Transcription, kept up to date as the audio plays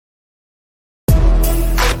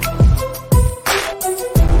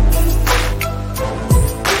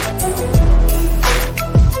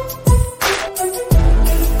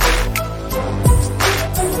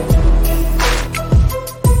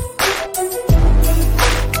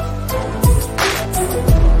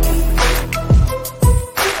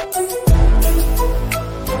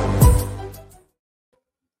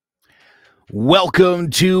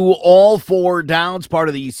Welcome to All Four Downs, part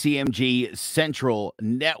of the CMG Central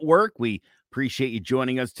Network. We appreciate you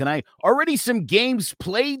joining us tonight. Already some games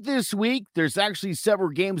played this week. There's actually several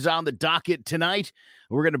games on the docket tonight.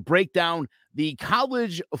 We're going to break down the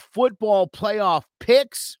college football playoff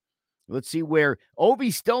picks. Let's see where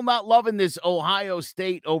Obi's still not loving this Ohio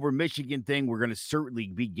State over Michigan thing. We're going to certainly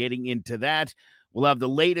be getting into that. We'll have the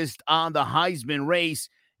latest on the Heisman race,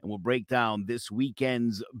 and we'll break down this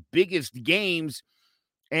weekend's biggest games.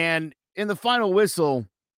 And in the final whistle,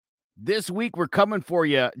 this week we're coming for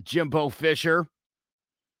you, Jimbo Fisher.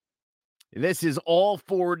 This is All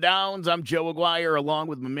Four Downs. I'm Joe Aguirre, along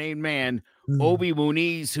with my main man, Obi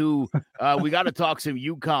Muniz, who we got to talk some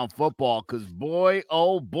UConn football because, boy,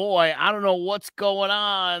 oh boy, I don't know what's going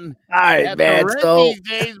on. All right, man. These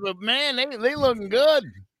days, but man, they looking good.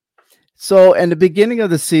 So in the beginning of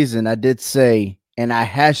the season, I did say, and I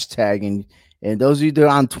hashtag, and those of you that are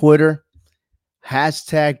on Twitter,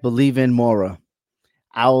 hashtag believe in Mora.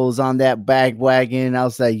 I was on that bandwagon. I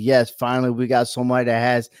was like, yes, finally we got somebody that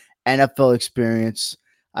has NFL experience,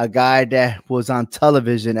 a guy that was on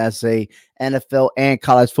television as a NFL and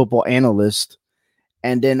college football analyst.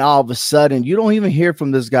 And then all of a sudden, you don't even hear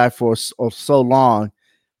from this guy for so long.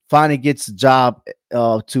 Finally gets a job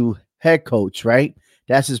to head coach, right?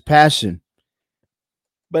 That's his passion.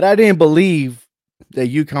 But I didn't believe that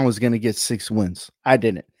UConn was going to get 6 wins. I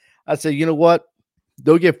didn't. I said, you know what?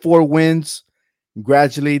 They'll get 4 wins.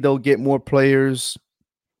 Gradually, they'll get more players.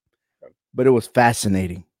 But it was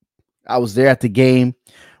fascinating. I was there at the game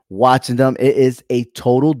watching them. It is a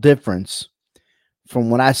total difference from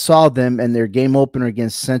when I saw them in their game opener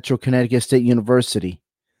against Central Connecticut State University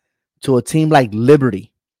to a team like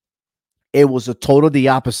Liberty. It was the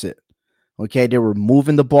opposite. Okay, they were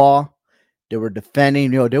moving the ball. They were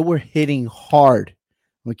defending. They were hitting hard.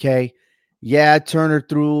 Okay. Yeah, Turner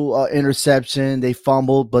threw an interception. They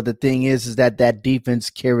fumbled. But the thing is that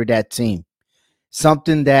defense carried that team.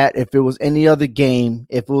 Something that if it was any other game,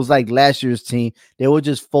 if it was like last year's team, they would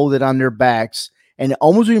just fold it on their backs. And it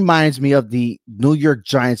almost reminds me of the New York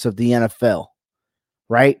Giants of the NFL,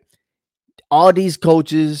 right? All these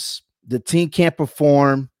coaches, the team can't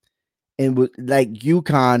perform. And with like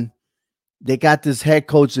UConn, they got this head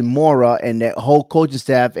coach in Mora and that whole coaching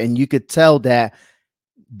staff, and you could tell that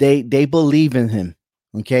they believe in him.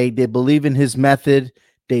 Okay, they believe in his method.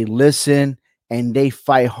 They listen and they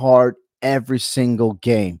fight hard every single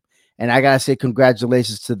game. And I gotta say,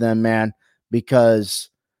 congratulations to them, man, because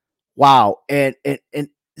wow, and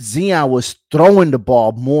Zion was throwing the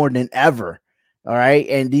ball more than ever. All right,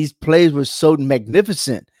 and these plays were so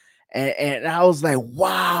magnificent. And I was like,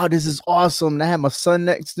 wow, this is awesome. And I had my son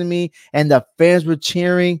next to me, and the fans were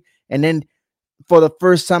cheering. And then for the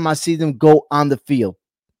first time, I see them go on the field.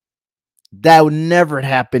 That would never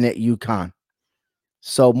happen at UConn.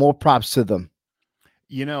 So more props to them.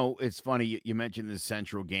 You know, it's funny. You mentioned the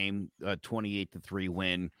Central game, 28-3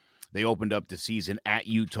 win. They opened up the season at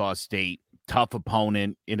Utah State. Tough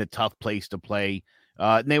opponent in a tough place to play.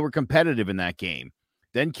 And they were competitive in that game.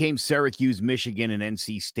 Then came Syracuse, Michigan, and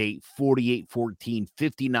NC State, 48-14,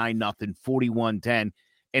 59-0, 41-10,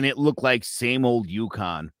 and it looked like same old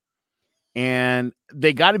UConn. And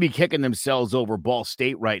they got to be kicking themselves over Ball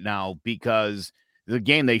State right now because the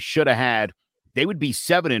game they should have had, they would be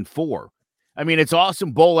 7-4. I mean, it's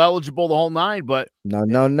awesome, bowl eligible, the whole nine, but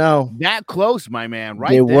no. That close, my man, right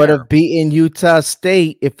They there. would have beaten Utah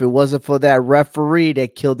State if it wasn't for that referee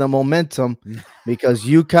that killed the momentum because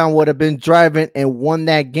UConn would have been driving and won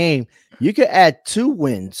that game. You could add 2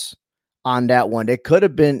 wins on that one. There could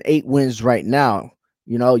have been 8 wins right now.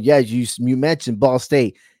 Yes, you mentioned Ball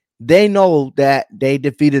State. They know that they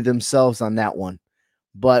defeated themselves on that one.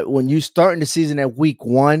 But when you start in the season at week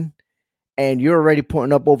 1, and you're already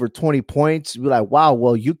putting up over 20 points, you're like, wow,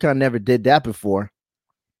 well, UConn never did that before.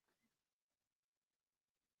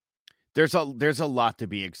 There's a lot to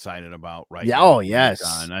be excited about, right? Yeah, now, oh, yes.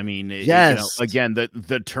 UConn. I mean, yes. Again, the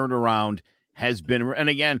turnaround has been, and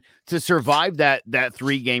again, to survive that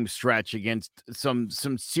 3-game stretch against some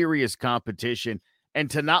serious competition and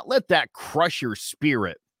to not let that crush your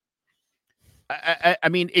spirit. I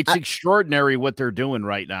mean, it's extraordinary what they're doing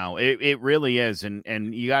right now. It really is.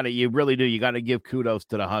 And you really do give kudos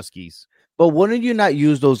to the Huskies. But wouldn't you not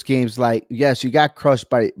use those games like, yes, you got crushed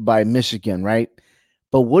by Michigan, right?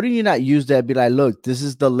 But wouldn't you not use that and be like, look, this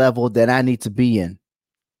is the level that I need to be in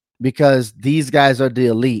because these guys are the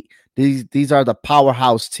elite. These are the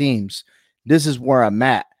powerhouse teams. This is where I'm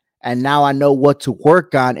at. And now I know what to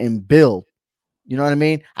work on and build. You know what I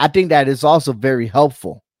mean? I think that is also very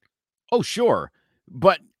helpful. Oh, sure.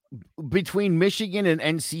 But between Michigan and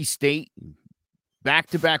NC State,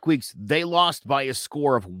 back-to-back weeks, they lost by a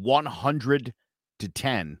score of 100-10.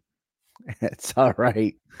 It's all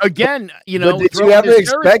right. Again, but did you ever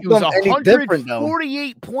expect them any different, though?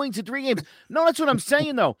 148 points in 3 games. No, that's what I'm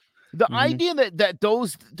saying, though. The idea that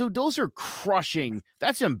those are crushing,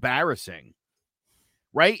 that's embarrassing,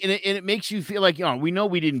 right? And it makes you feel like, we know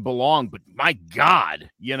we didn't belong, but my God,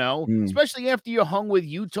 especially after you hung with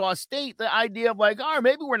Utah State, the idea of like,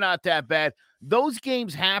 maybe we're not that bad. Those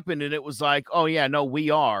games happened, and it was like, oh, yeah, no, we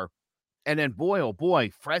are. And then, boy, oh,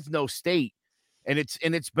 boy, Fresno State. And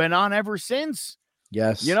it's been on ever since.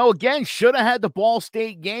 Yes. Again, should have had the Ball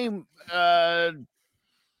State game.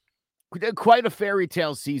 Quite a fairy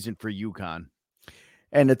tale season for UConn.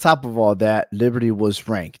 And the top of all that, Liberty was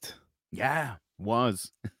ranked. Yeah,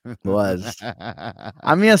 was.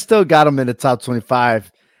 I mean, I still got them in the top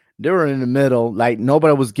 25. They were in the middle. Like,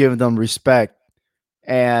 nobody was giving them respect.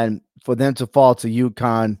 And for them to fall to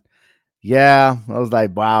UConn, yeah, I was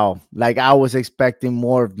like, wow. Like, I was expecting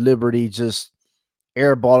more of Liberty just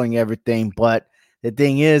airballing everything. But the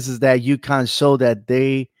thing is that UConn showed that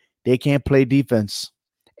they can't play defense.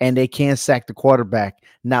 And they can't sack the quarterback,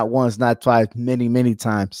 not once, not twice, many, many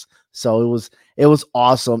times. So it was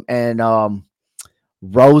awesome. And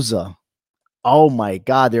Rosa, oh my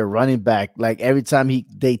God, their running back. Like every time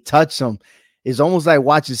they touch him, it's almost like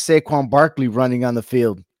watching Saquon Barkley running on the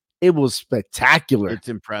field. It was spectacular. It's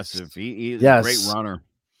impressive. He's a great runner.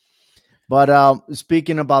 But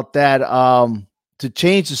speaking about that, to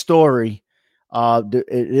change the story, it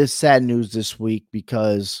is sad news this week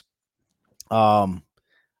because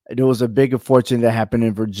there was a big unfortunate that happened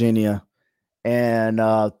in Virginia, and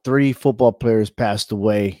 3 football players passed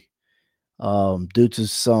away due to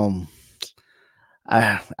some.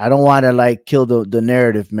 I don't want to like kill the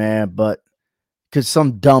narrative, man, but because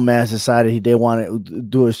some dumbass decided they want to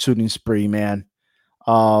do a shooting spree, man.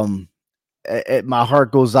 My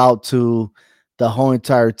heart goes out to the whole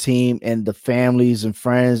entire team and the families and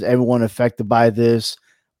friends, everyone affected by this.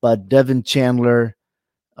 But Devin Chandler,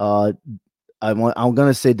 I'm going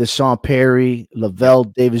to say Deshaun Perry, Lavelle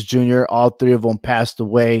Davis Jr., all 3 of them passed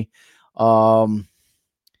away.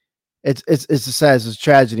 It's a sad, it's a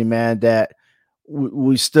tragedy, man, that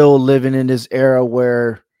we still living in this era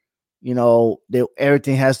where,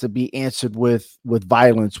 everything has to be answered with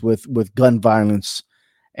violence, with gun violence.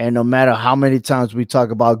 And no matter how many times we talk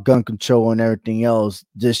about gun control and everything else,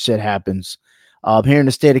 this shit happens. Here in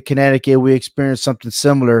the state of Connecticut, we experienced something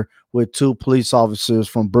similar with 2 police officers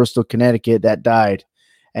from Bristol, Connecticut that died.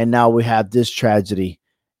 And now we have this tragedy.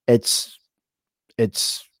 It's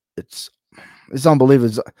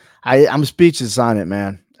unbelievable. I'm speechless on it,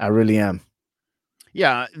 man. I really am.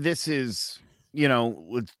 Yeah, this is,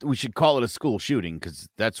 we should call it a school shooting because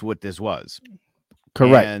that's what this was.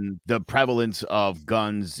 Correct. And the prevalence of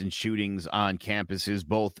guns and shootings on campuses,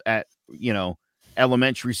 both at,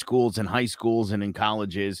 elementary schools and high schools and in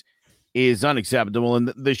colleges, is unacceptable. And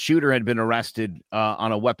the shooter had been arrested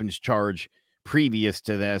on a weapons charge previous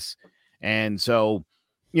to this. And so,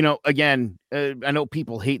 again, I know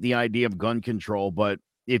people hate the idea of gun control, but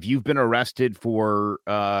if you've been arrested for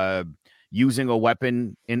using a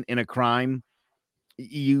weapon in a crime,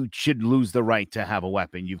 you should lose the right to have a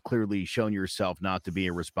weapon. You've clearly shown yourself not to be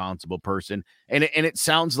a responsible person. And it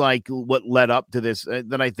sounds like what led up to this,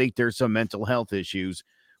 that I think there's some mental health issues,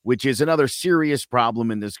 which is another serious problem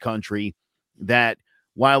in this country, that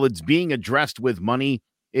while it's being addressed with money,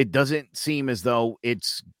 it doesn't seem as though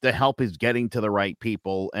the help is getting to the right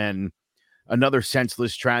people. And another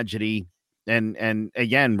senseless tragedy. And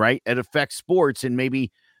again, right, it affects sports, and maybe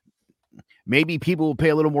people will pay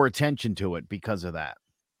a little more attention to it because of that.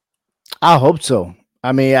 I hope so.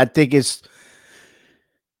 I mean, I think it's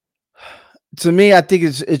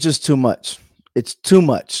just too much. It's too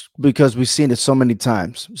much because we've seen it so many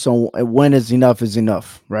times. So when is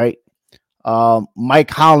enough, right?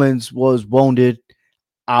 Mike Hollins was wounded.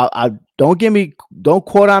 Don't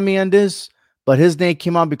quote on me on this, but his name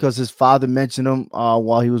came out because his father mentioned him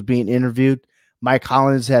while he was being interviewed. Mike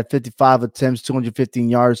Hollins had 55 attempts, 215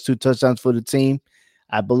 yards, 2 touchdowns for the team.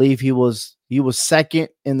 I believe he was second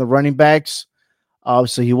in the running backs.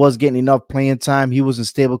 So he was getting enough playing time. He was in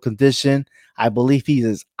stable condition. I believe he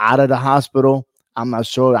is out of the hospital. I'm not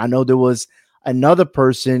sure. I know there was another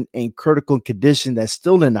person in critical condition that's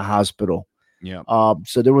still in the hospital. Yeah.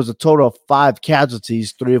 So there was a total of 5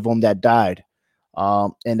 casualties, 3 of them that died.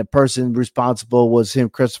 And the person responsible was him,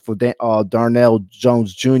 Christopher Darnell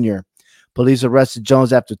Jones Jr. Police arrested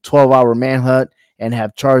Jones after 12-hour manhunt and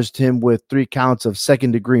have charged him with 3 counts of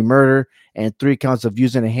second-degree murder and 3 counts of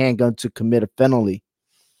using a handgun to commit a felony.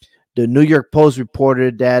 The New York Post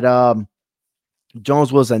reported that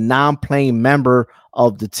Jones was a non-playing member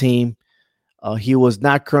of the team. He was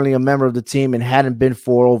not currently a member of the team and hadn't been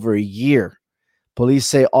for over a year. Police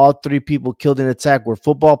say all 3 people killed in the attack were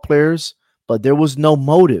football players, but there was no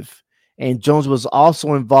motive. And Jones was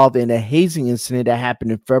also involved in a hazing incident that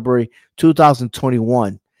happened in February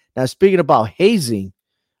 2021. Now, speaking about hazing,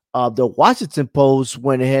 the Washington Post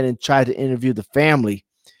went ahead and tried to interview the family.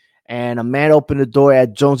 And a man opened the door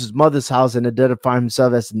at Jones's mother's house and identified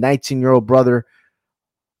himself as a 19-year-old brother,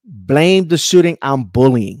 blamed the shooting on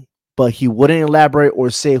bullying, but he wouldn't elaborate or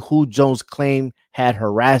say who Jones claimed had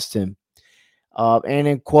harassed him. And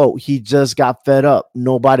in quote, he just got fed up.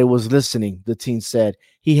 Nobody was listening, the teen said.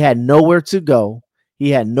 He had nowhere to go.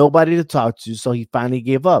 He had nobody to talk to, so he finally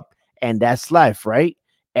gave up. And that's life, right?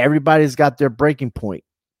 Everybody's got their breaking point.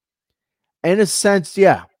 In a sense,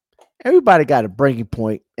 yeah, everybody got a breaking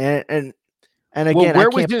point. And again, well, where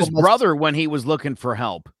was his brother when he was looking for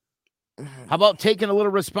help? How about taking a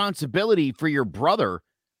little responsibility for your brother?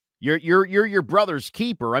 You're your brother's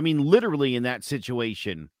keeper. I mean, literally in that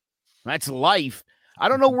situation. That's life. I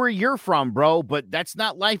don't know where you're from, bro, but that's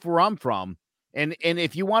not life where I'm from. And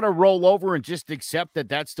if you want to roll over and just accept that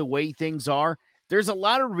that's the way things are, there's a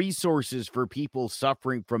lot of resources for people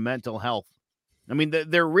suffering from mental health. I mean,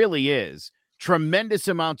 there really is tremendous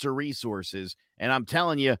amounts of resources. And I'm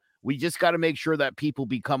telling you, we just got to make sure that people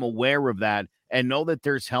become aware of that and know that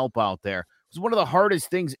there's help out there. It's one of the hardest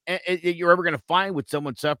things you're ever going to find with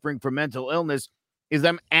someone suffering from mental illness is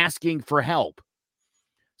them asking for help.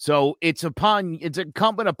 So it's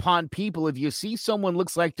incumbent upon people, if you see someone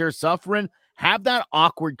looks like they're suffering, have that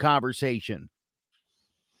awkward conversation.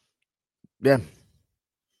 Yeah.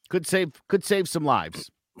 Could save some lives.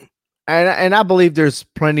 And I believe there's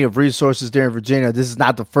plenty of resources there in Virginia. This is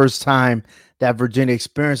not the first time that Virginia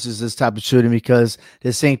experiences this type of shooting, because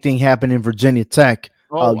the same thing happened in Virginia Tech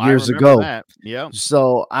years ago. Yeah.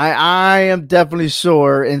 So I am definitely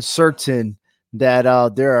sure and certain that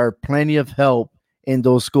there are plenty of help in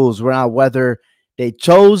those schools. Now, whether they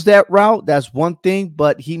chose that route, that's one thing,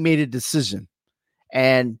 but he made a decision.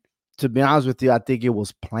 And to be honest with you, I think it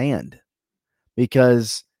was planned,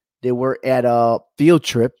 because they were at a field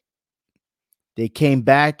trip. They came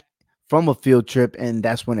back from a field trip, and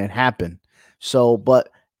that's when it happened. So, but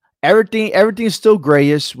everything's still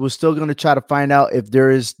grayish. We're still going to try to find out if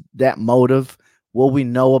there is that motive. Will we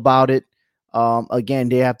know about it? Again,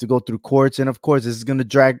 they have to go through courts, and of course, this is going to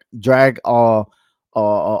drag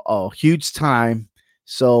a huge time.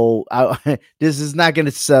 So this is not going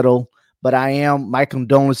to settle. But my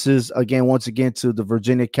condolences again, once again, to the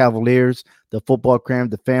Virginia Cavaliers, the football program,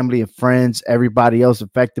 the family and friends, everybody else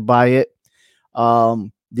affected by it.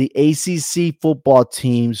 The ACC football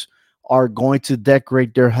teams are going to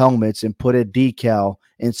decorate their helmets and put a decal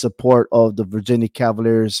in support of the Virginia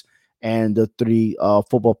Cavaliers and the 3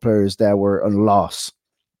 football players that were lost.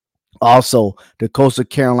 Also, the Coastal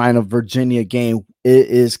Carolina Virginia game, it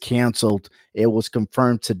is canceled. It was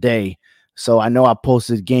confirmed today. So I know I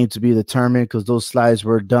posted game to be determined because those slides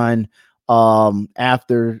were done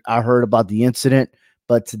after I heard about the incident.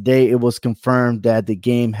 But today it was confirmed that the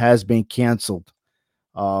game has been canceled.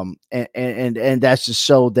 And that's to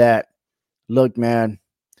show that, look, man,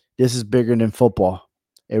 this is bigger than football.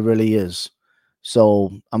 It really is.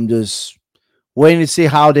 So I'm just waiting to see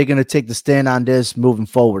how they're going to take the stand on this moving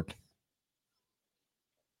forward.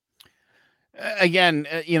 Again,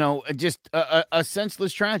 just a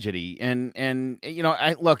senseless tragedy. And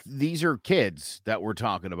look, these are kids that we're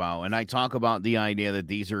talking about. And I talk about the idea that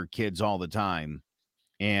these are kids all the time.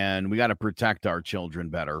 And we got to protect our children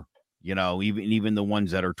better, even the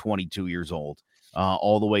ones that are 22 years old,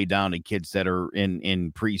 all the way down to kids that are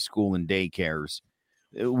in preschool and daycares.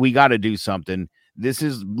 We got to do something. This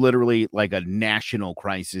is literally like a national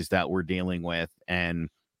crisis that we're dealing with. And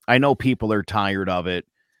I know people are tired of it,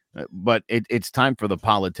 but it's time for the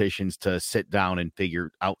politicians to sit down and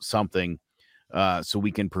figure out something so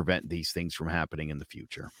we can prevent these things from happening in the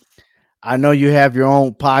future. I know you have your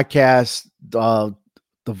own podcast,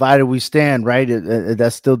 Divided We Stand, right?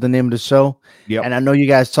 That's still the name of the show. Yeah. And I know you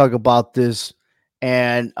guys talk about this,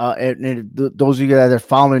 and those of you that are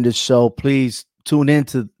following this show, please tune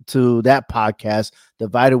into that podcast,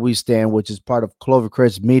 Divided We Stand, which is part of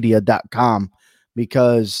clovercrestmedia.com,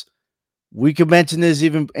 because we could mention this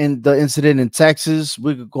even in the incident in Texas.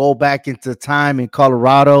 We could go back into time in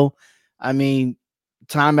Colorado. I mean,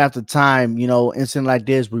 time after time, incident like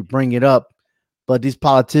this, we bring it up, but these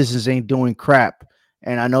politicians ain't doing crap.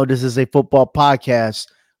 And I know this is a football podcast,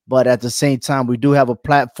 but at the same time, we do have a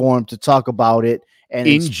platform to talk about it. And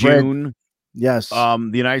in June, yes, the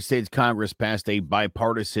United States Congress passed a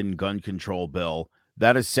bipartisan gun control bill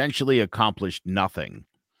that essentially accomplished nothing.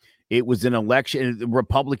 It was an election. The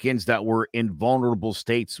Republicans that were in vulnerable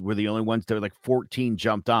states were the only ones that were like 14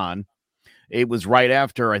 jumped on. It was right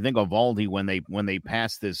after, I think, Uvalde when they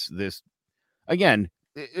passed this again.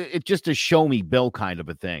 It's just a show me bill kind of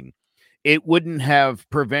a thing. It wouldn't have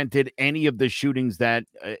prevented any of the shootings that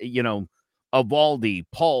Uvalde,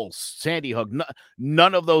 Pulse, Sandy Hook.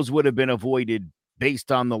 None of those would have been avoided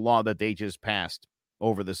based on the law that they just passed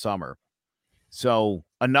over the summer. So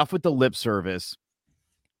enough with the lip service.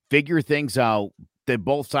 Figure things out. That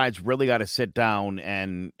both sides really got to sit down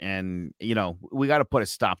and we got to put a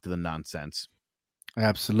stop to the nonsense.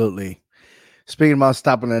 Absolutely. Speaking about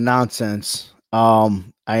stopping the nonsense, I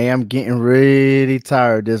am getting really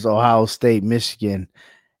tired of this Ohio State, Michigan,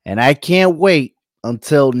 and I can't wait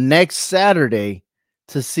until next Saturday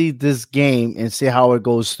to see this game and see how it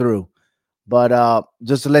goes through. But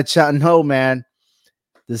just to let y'all know, man,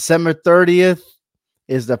 December 30th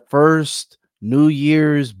is the first New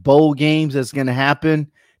Year's bowl games that's going to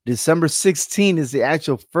happen. December 16th is the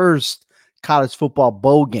actual first college football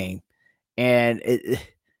bowl game. And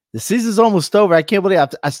the season's almost over. I can't believe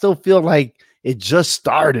I still feel like it just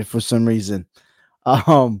started for some reason.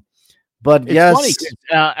 But it's yes, funny,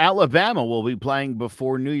 Alabama will be playing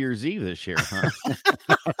before New Year's Eve this year. Huh?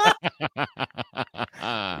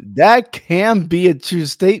 That can be a true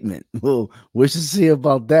statement. We should see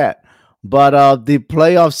about that. But the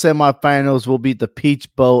playoff semifinals will be the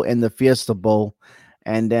Peach Bowl and the Fiesta Bowl.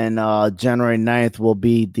 And then January 9th will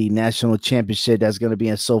be the national championship that's going to be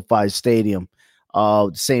in SoFi Stadium,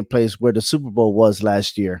 the same place where the Super Bowl was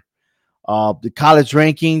last year. The college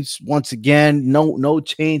rankings, once again, no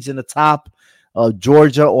change in the top.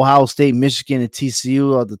 Georgia, Ohio State, Michigan, and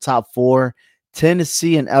TCU are the top 4.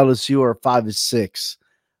 Tennessee and LSU are 5 and 6.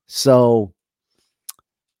 So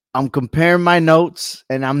I'm comparing my notes,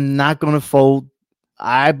 and I'm not going to fold.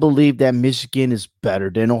 I believe that Michigan is better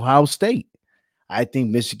than Ohio State. I think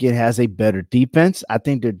Michigan has a better defense. I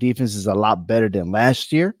think their defense is a lot better than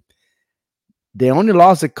last year. They only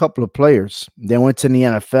lost a couple of players. They went to the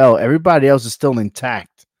NFL. Everybody else is still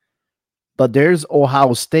intact. But there's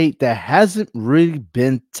Ohio State that hasn't really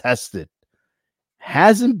been tested.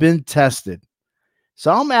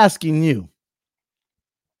 So I'm asking you,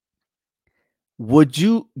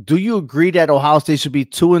 do you agree that Ohio State should be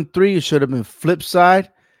 2-3? It should have been flip side,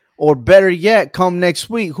 or better yet, come next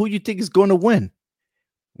week, who you think is going to win?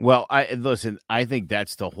 Well, I think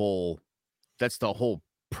that's the whole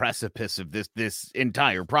precipice of this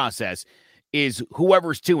entire process is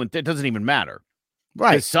whoever's 2 and it doesn't even matter,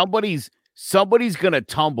 right? Somebody's going to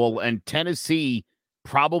tumble, and Tennessee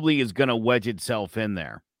probably is going to wedge itself in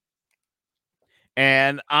there.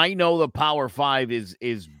 And I know the Power 5 is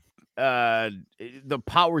the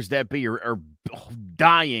powers that be are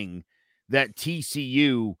dying that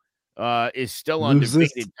TCU is still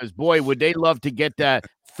undefeated, because boy, would they love to get that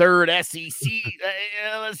third SEC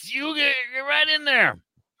LSU get right in there.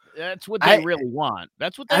 That's what they really want.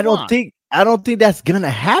 That's what they want. I don't think that's gonna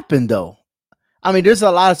happen though. I mean, there's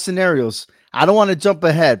a lot of scenarios. I don't want to jump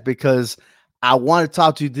ahead because I want to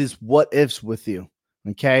talk to this what ifs with you.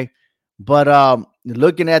 Okay. But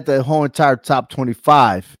looking at the whole entire top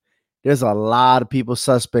 25, there's a lot of people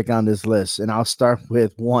suspect on this list, and I'll start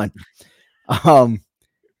with one.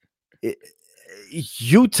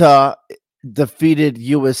 Utah defeated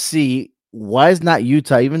USC. Why is not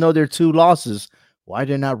Utah, even though they're 2 losses, why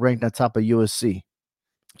they're not ranked on top of USC?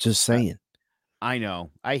 Just saying. I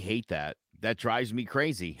know. I hate that. That drives me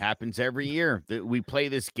crazy. Happens every year that we play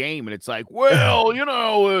this game, and it's like, well,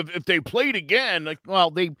 if they played again, like, well,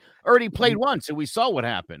 they already played once, and we saw what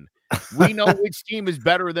happened. We know which team is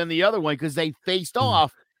better than the other one because they faced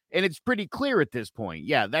off, and it's pretty clear at this point.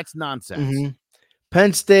 Yeah, that's nonsense. Mm-hmm.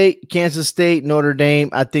 Penn State, Kansas State, Notre Dame,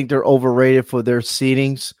 I think they're overrated for their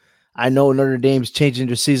seedings. I know Notre Dame's changing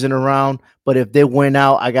their season around, but if they win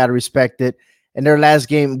out, I got to respect it. And their last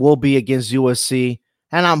game will be against USC,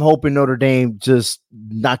 and I'm hoping Notre Dame just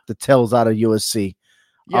knocked the tails out of USC.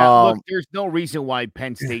 Yeah, look, there's no reason why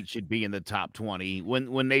Penn State should be in the top 20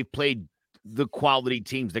 when they played the quality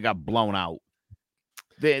teams that got blown out.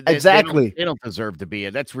 Exactly. They don't deserve to be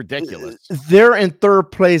it. That's ridiculous. They're in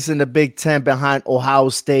 3rd place in the Big Ten behind Ohio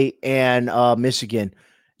State and Michigan.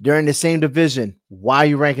 They're in the same division. Why are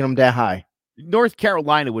you ranking them that high? North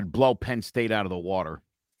Carolina would blow Penn State out of the water.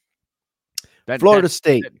 Florida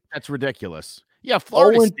State. That's ridiculous. Yeah,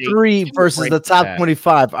 Florida State. 0-3 versus the top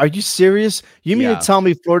 25. Are you serious? You mean to tell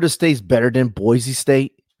me Florida State's better than Boise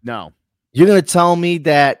State? No. You're going to tell me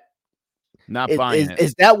that? Not buying it.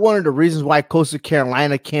 Is that one of the reasons why Coastal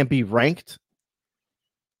Carolina can't be ranked?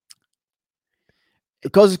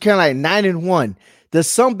 Coastal Carolina 9-1. the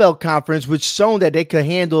Sun Belt Conference, which shown that they could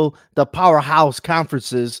handle the powerhouse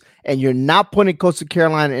conferences, and you're not putting Coastal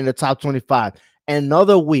Carolina in the top 25.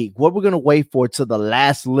 Another week, what we're going to wait for to the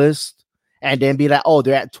last list and then be like, oh,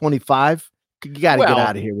 they're at 25? You got to get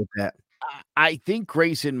out of here with that. I think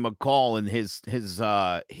Grayson McCall and his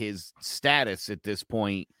status at this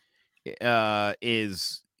point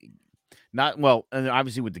is not well. And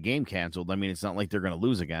obviously, with the game canceled, I mean, it's not like they're going to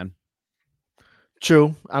lose again.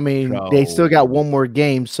 True. I mean, they still got one more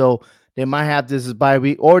game, so they might have this as bye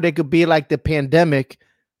week, or they could be like the pandemic,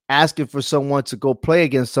 asking for someone to go play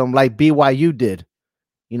against them, like BYU did.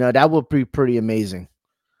 You know, that would be pretty amazing.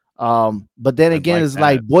 But then again, it's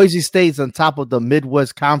like Boise State's on top of the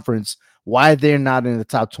Midwest Conference. Why they're not in the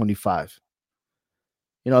top 25?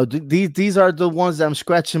 You know, these are the ones that I'm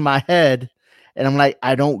scratching my head, and I'm like,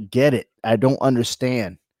 I don't get it. I don't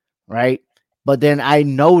understand, right? But then I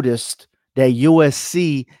noticed that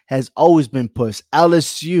USC has always been pushed.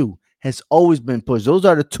 LSU has always been pushed. Those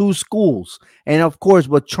are the two schools. And of course,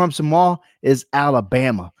 what trumps them all is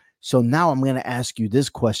Alabama. So now I'm going to ask you this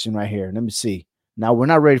question right here. Let me see. Now, we're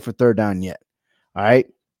not ready for third down yet. All right.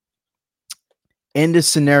 In this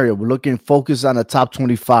scenario, we're looking focused on the top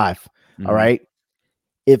 25. Mm-hmm. All right.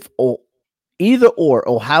 If either or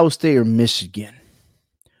Ohio State or Michigan,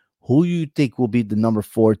 who you think will be the number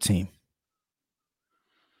 4 team?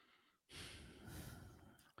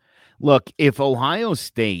 Look, if Ohio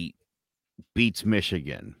State beats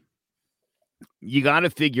Michigan, you got to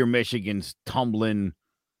figure Michigan's tumbling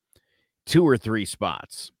 2 or 3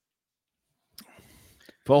 spots.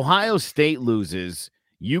 If Ohio State loses,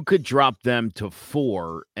 you could drop them to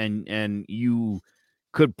 4, and you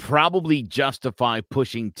could probably justify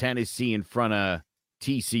pushing Tennessee in front of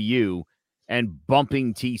TCU and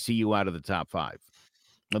bumping TCU out of the top 5.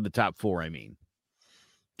 Of the top 4, I mean.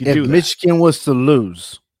 If Michigan was to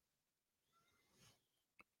lose,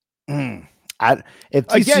 if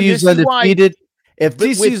TCU's undefeated,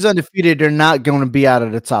 undefeated, they're not going to be out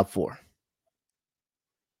of the top 4.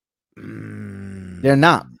 They're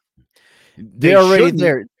not. They're already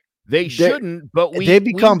there. They shouldn't, but they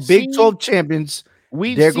become Big 12 champions.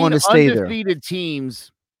 They're going to stay there. Undefeated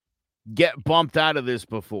teams get bumped out of this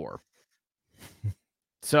before.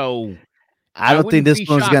 So I don't think this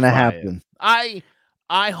one's going to happen. I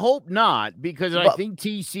hope not, because I think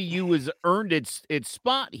TCU has earned its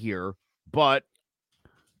spot here, but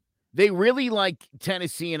they really like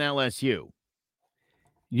Tennessee and LSU.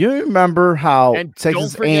 You remember how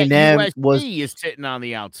Texas A&M is sitting on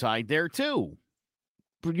the outside there too.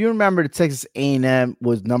 You remember the Texas A&M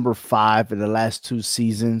was number 5 in the last 2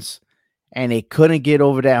 seasons, and they couldn't get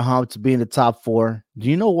over that hump to be in the top 4. Do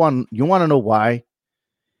you know one? You want to know why?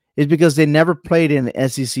 It's because they never played in the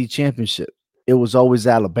SEC championship. It was always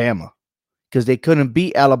Alabama because they couldn't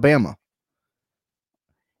beat Alabama.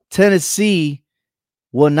 Tennessee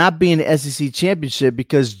will not be in the SEC championship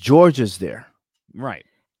because Georgia's there. Right.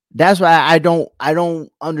 That's why I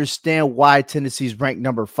don't understand why Tennessee's ranked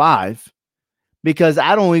number 5, because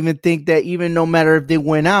I don't even think that even no matter if they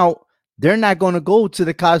win out, they're not going to go to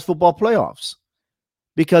the college football playoffs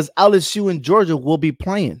because LSU and Georgia will be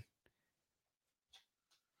playing.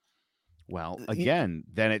 Well, again,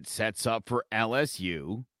 then it sets up for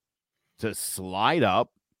LSU to slide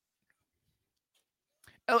up.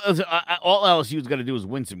 All LSU's got to do is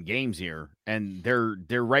win some games here, and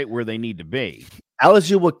they're right where they need to be.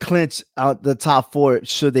 LSU would clinch out the top 4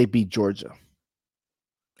 should they beat Georgia.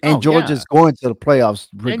 And Georgia's going to the playoffs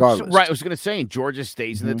regardless. Right, I was going to say, Georgia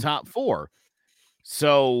stays in the top 4.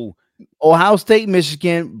 So Ohio State,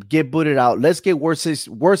 Michigan get booted out. Let's get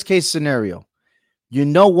worst case scenario. You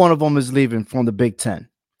know one of them is leaving from the Big Ten.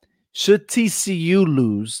 Should TCU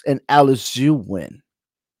lose and LSU win?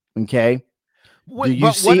 Okay. Do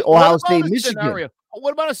you see Ohio State, Michigan? Scenario?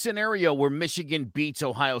 What about a scenario where Michigan beats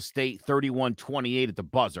Ohio State 31-28 at the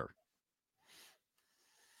buzzer?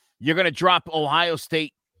 You're going to drop Ohio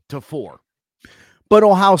State to 4. But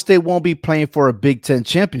Ohio State won't be playing for a Big Ten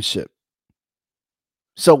championship.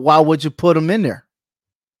 So why would you put them in there?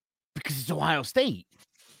 Because it's Ohio State.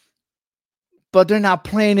 But they're not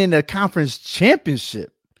playing in the conference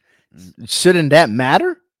championship. Shouldn't that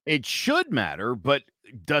matter? It should matter, but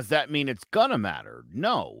does that mean it's gonna matter?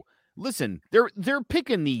 No. Listen, they're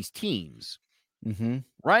picking these teams,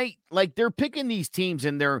 right? Like they're picking these teams,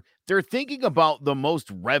 and they're thinking about the most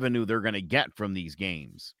revenue they're gonna get from these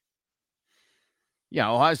games. Yeah,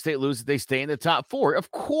 Ohio State loses, they stay in the top 4.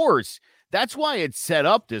 Of course, that's why it's set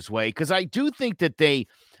up this way. Because I do think that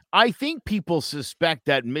I think people suspect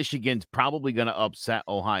that Michigan's probably going to upset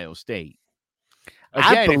Ohio State.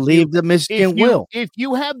 Again, I believe that Michigan will. If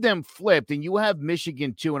you have them flipped and you have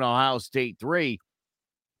Michigan 2 and Ohio State 3,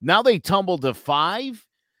 Now they tumble to 5.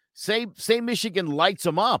 Say Michigan lights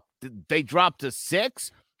them up. They drop to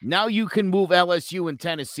 6. Now you can move LSU and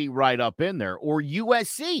Tennessee right up in there, or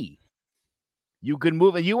USC. You can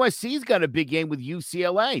move. USC's got a big game with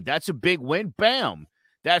UCLA. That's a big win. Bam.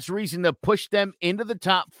 That's reason to push them into the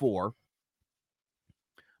top 4,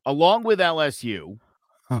 along with LSU,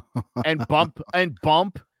 and bump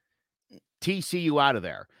TCU out of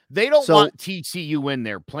there. They don't want TCU in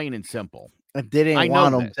there, plain and simple. If they didn't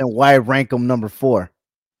want them, then why rank them number 4?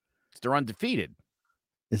 They're undefeated.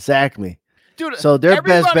 Exactly. Dude, so their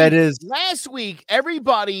best bet is last week, every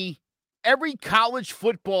college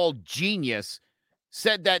football genius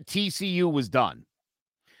said that TCU was done.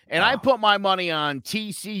 And I put my money on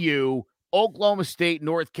TCU, Oklahoma State,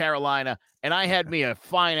 North Carolina, and I had me a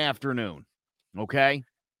fine afternoon. Okay?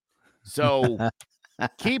 So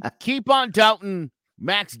keep on doubting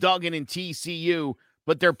Max Duggan and TCU,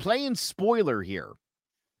 but they're playing spoiler here.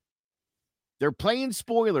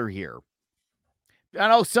 I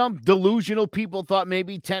know some delusional people thought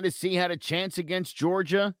maybe Tennessee had a chance against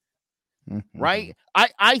Georgia, right?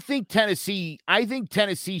 I think Tennessee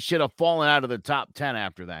should have fallen out of the top 10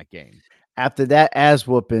 after that game. After that ass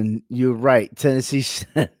whooping, you're right. Tennessee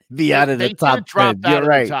should be out of the top 10. You're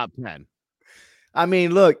right. The top 10. I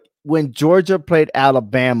mean, look, when Georgia played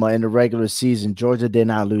Alabama in the regular season, Georgia did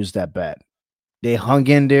not lose that bad. They hung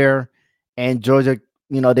in there, and Georgia,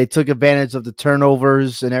 they took advantage of the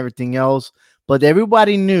turnovers and everything else. But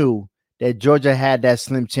everybody knew that Georgia had that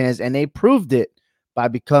slim chance, and they proved it by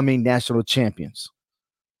becoming national champions.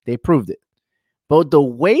 They proved it. But the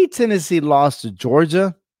way Tennessee lost to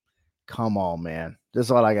Georgia, come on, man.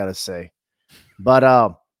 That's all I got to say.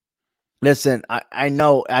 But listen, I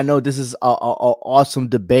know this is a awesome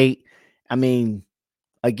debate. I mean,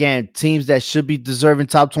 again, teams that should be deserving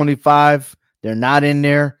top 25, they're not in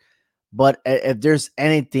there. But if there's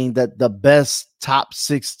anything that the best top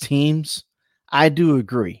 6 teams, I do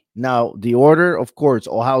agree. Now, the order, of course,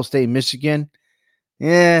 Ohio State, Michigan,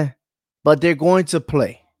 but they're going to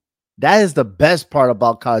play. That is the best part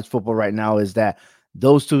about college football right now, is that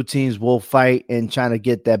those 2 teams will fight and trying to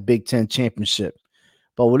get that Big Ten championship.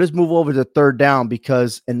 But let's move over to third down,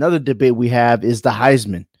 because another debate we have is the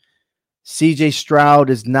Heisman. CJ Stroud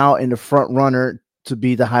is now in the front runner to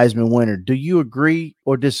be the Heisman winner. Do you agree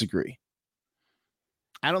or disagree?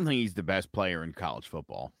 I don't think he's the best player in college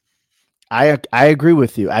football. I agree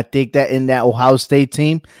with you. I think that in that Ohio State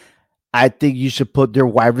team, I think you should put their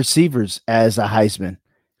wide receivers as a Heisman.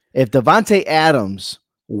 If Devontae Adams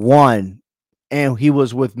won and he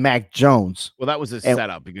was with Mac Jones. Well, that was a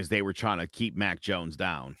setup because they were trying to keep Mac Jones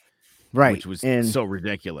down. Right. Which was so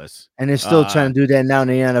ridiculous. And they're still trying to do that now in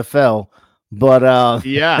the NFL. But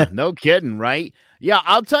yeah, no kidding, right? Yeah,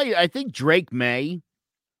 I'll tell you, I think Drake May.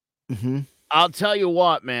 I'll tell you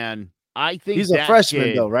what, man. I think he's a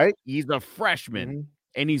freshman, though, right? He's a freshman,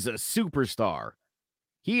 and he's a superstar.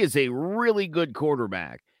 He is a really good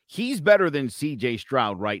quarterback. He's better than CJ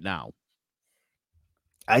Stroud right now.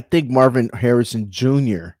 I think Marvin Harrison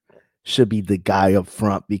Jr. should be the guy up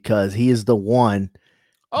front, because he is the one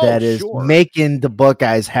that is making the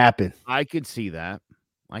Buckeyes happen. I could see that.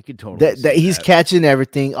 I could totally see that. He's catching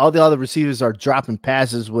everything. All the other receivers are dropping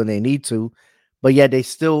passes when they need to, but yet they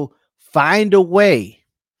still find a way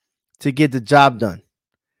to get the job done.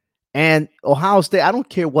 And Ohio State, I don't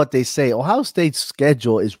care what they say, Ohio State's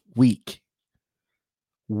schedule is weak.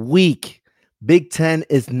 Big Ten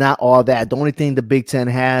is not all that. The only thing the Big Ten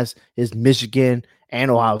has is Michigan and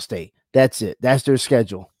Ohio State. That's it. That's their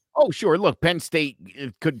schedule. Oh, sure. Look, Penn State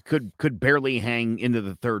could barely hang into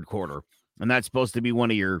the third quarter, and that's supposed to be one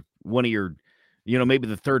of your, maybe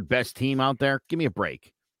the third best team out there. Give me a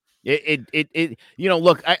break.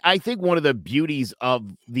 Look, I think one of the beauties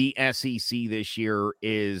of the SEC this year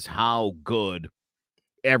is how good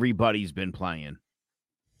everybody's been playing.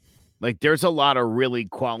 Like, there's a lot of really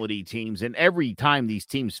quality teams, and every time these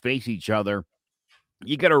teams face each other,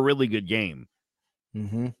 you get a really good game.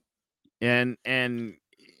 And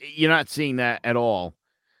you're not seeing that at all,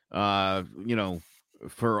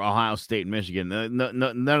 for Ohio State and Michigan.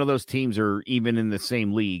 None of those teams are even in the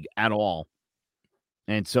same league at all.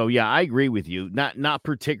 And so, yeah, I agree with you. Not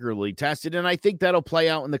particularly tested, and I think that'll play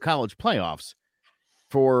out in the college playoffs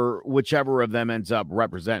for whichever of them ends up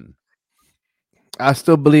representing. I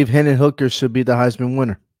still believe Hendon Hooker should be the Heisman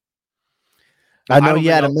winner. I know he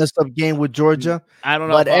had a messed up game with Georgia. I don't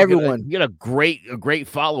know, but everyone get a great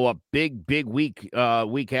follow up, big week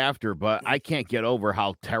after. But I can't get over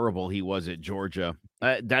how terrible he was at Georgia.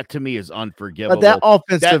 That to me is unforgivable. But that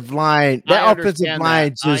offensive line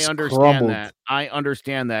just crumbled. I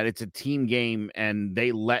understand that it's a team game, and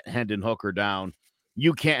they let Hendon Hooker down.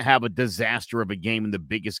 You can't have a disaster of a game in the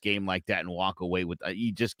biggest game like that and walk away with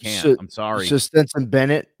you just can't. Should I'm sorry. should Stetson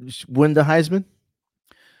Bennett win the Heisman?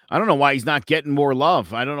 I don't know why he's not getting more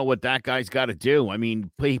love. I don't know what that guy's got to do. I mean,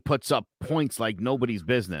 he puts up points like nobody's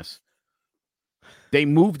business. They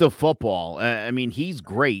move the football. I mean, he's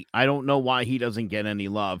great. I don't know why he doesn't get any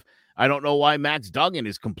love. I don't know why Max Duggan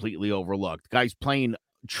is completely overlooked. Guy's playing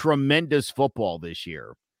tremendous football this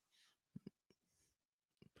year.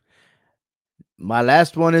 My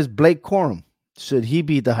last one is Blake Corum. Should he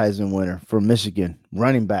be the Heisman winner for Michigan,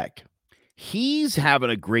 running back? He's having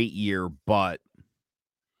a great year, but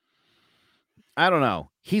I don't know.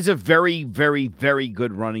 He's a very, very, very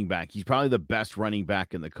good running back. He's probably the best running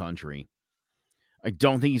back in the country. I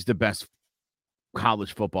don't think he's the best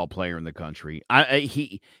college football player in the country.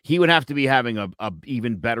 He would have to be having a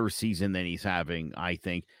even better season than he's having, I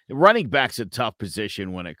think. Running back's a tough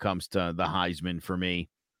position when it comes to the Heisman for me.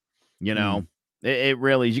 You know, it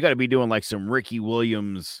really is. You got to be doing like some Ricky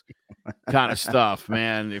Williams kind of stuff,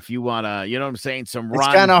 man. If you want to, you know what I'm saying? Some It's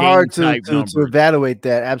kind of hard to evaluate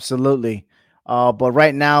that. Absolutely. But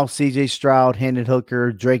right now, CJ Stroud, Hendon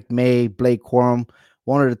Hooker, Drake May, Blake Corum,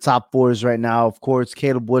 one of the top fours right now. Of course,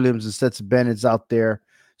 Caleb Williams and Stetson Bennett's out there.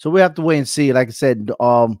 So we have to wait and see. Like I said,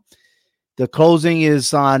 the closing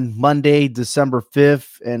is on Monday, December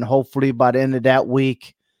 5th. And hopefully by the end of that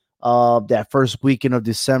week, that first weekend of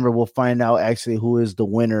December, we'll find out actually who is the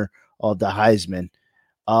winner of the Heisman.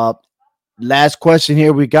 Last question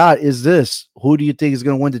here we got is this. Who do you think is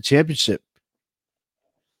going to win the championship?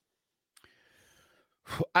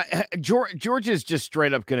 Georgia's just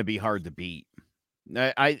straight up going to be hard to beat.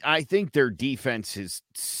 I think their defense is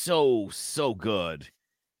so good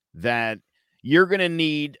that you're going to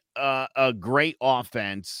need a great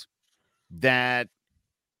offense that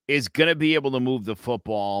is going to be able to move the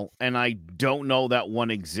football, and I don't know that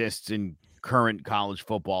one exists in current college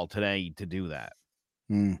football today to do that.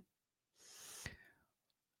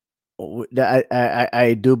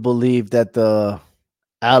 I do believe that the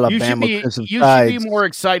Alabama you should be more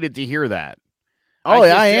excited to hear that. Oh,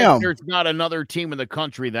 I am. There's not another team in the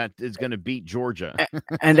country that is going to beat Georgia.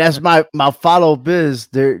 And that's my follow-up is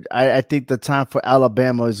there. I think the time for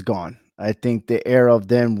Alabama is gone. I think the era of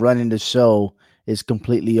them running the show is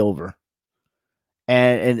completely over.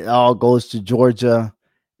 And it all goes to Georgia.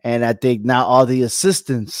 And I think now all the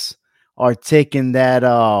assistants are taking that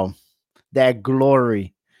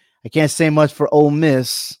glory. I can't say much for Ole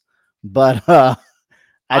Miss, but I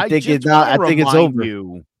think it's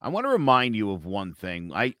over. I want to remind you of one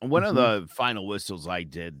thing. One of the final whistles I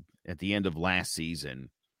did at the end of last season,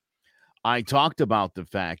 I talked about the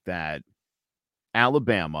fact that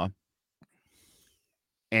Alabama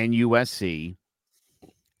and USC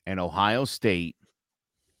and Ohio State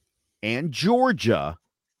and Georgia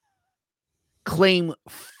claim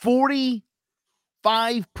 45%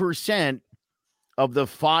 of the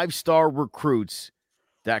 5-star recruits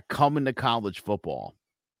that come into college football.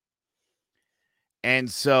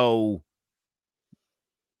 And so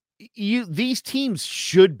these teams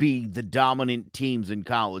should be the dominant teams in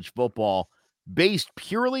college football based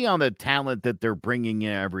purely on the talent that they're bringing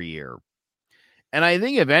in every year. And I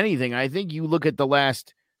think, if anything, you look at the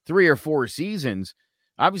last 3 or 4 seasons.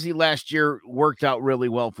 Obviously, last year worked out really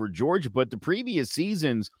well for Georgia, but the previous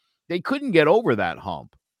seasons, they couldn't get over that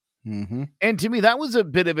hump. Mm-hmm. And to me, that was a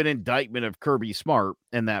bit of an indictment of Kirby Smart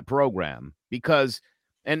and that program because –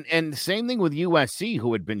 and the same thing with USC,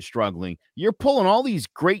 who had been struggling. You're pulling all these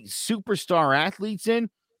great superstar athletes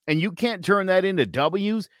in, and you can't turn that into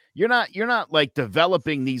W's. You're not like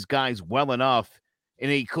developing these guys well enough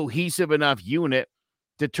in a cohesive enough unit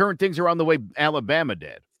to turn things around the way Alabama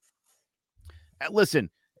did.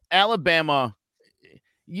 Listen, Alabama,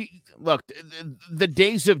 look, the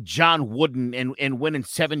days of John Wooden and winning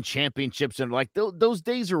 7 championships and like those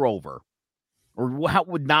days are over. Or how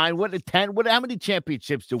would 9? What 10? How many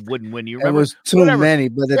championships did Wooden win? You remember? It was too many.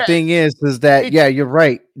 But the thing is that you're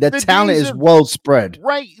right. The talent is well spread.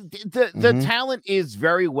 Right. The talent is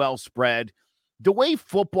very well spread. The way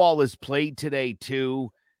football is played today,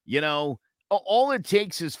 too. You know, all it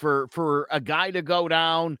takes is for a guy to go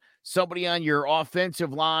down, somebody on your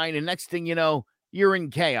offensive line, and next thing you know, you're in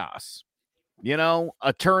chaos. You know,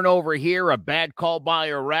 a turnover here, a bad call by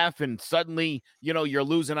a ref, and suddenly, you know, you're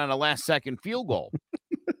losing on a last-second field goal.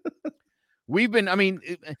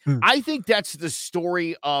 I think that's the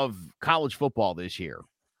story of college football this year.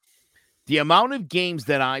 The amount of games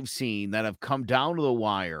that I've seen that have come down to the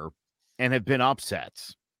wire and have been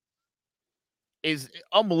upsets is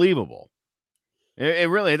unbelievable.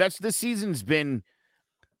 It really, this season's been,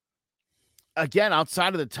 again,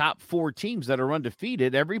 outside of the top 4 teams that are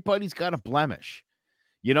undefeated, everybody's got a blemish.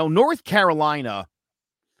 North Carolina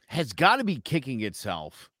has got to be kicking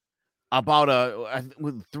itself about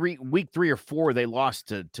week 3 or 4. They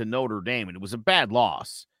lost to Notre Dame, and it was a bad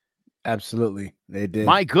loss. Absolutely, they did.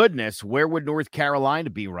 My goodness, where would North Carolina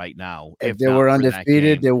be right now if they were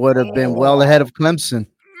undefeated? They would have been well ahead of Clemson.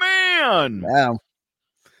 Man, wow.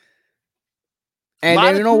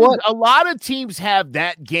 And you know what? A lot of teams have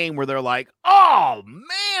that game where they're like, "Oh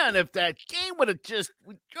man, if that game would have just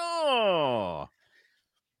oh."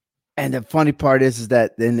 And the funny part is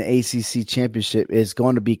that in the ACC championship is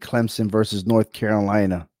going to be Clemson versus North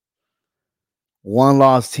Carolina. One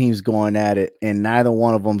loss teams going at it, and neither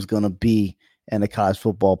one of them is going to be in the college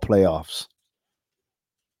football playoffs.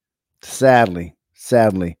 Sadly.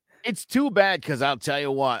 It's too bad because I'll tell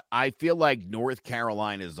you what, I feel like North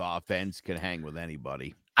Carolina's offense could hang with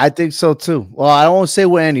anybody. I think so too. Well, I won't say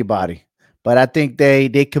with anybody, but I think they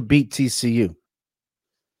could beat TCU.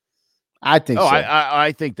 I think so.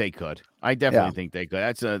 I think they could. I definitely think they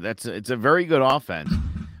could. It's a very good offense.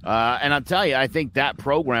 And I'll tell you, I think that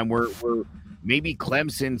program where maybe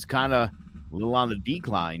Clemson's kind of a little on the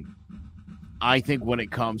decline. I think when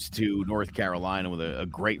it comes to North Carolina with a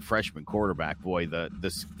great freshman quarterback, boy,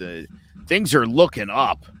 the things are looking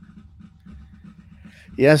up.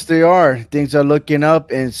 Yes, they are. Things are looking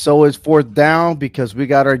up, and so is fourth down because we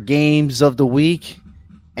got our games of the week,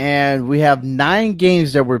 and we have 9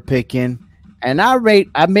 games that we're picking. And I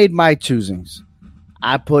made my choosings.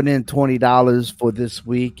 I put in $20 for this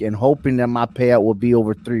week and hoping that my payout will be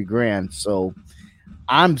over $3,000. So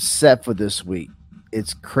I'm set for this week.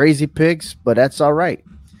 It's crazy picks, but that's all right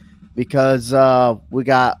because we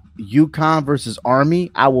got UConn versus Army.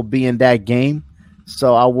 I will be in that game,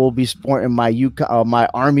 so I will be sporting my my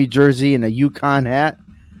Army jersey and a UConn hat.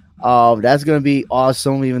 That's going to be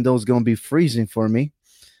awesome, even though it's going to be freezing for me.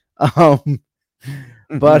 But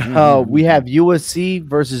we have USC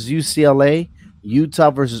versus UCLA,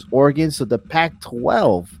 Utah versus Oregon. So the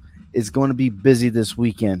Pac-12 is going to be busy this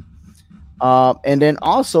weekend. And then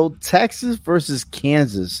also Texas versus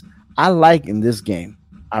Kansas. I like in this game.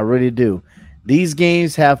 I really do. These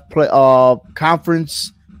games have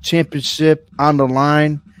conference championship on the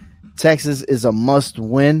line. Texas is a must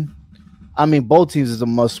win. I mean, both teams is a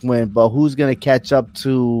must win, but who's going to catch up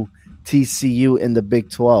to TCU in the Big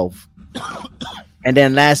 12? And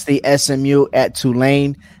then lastly, SMU at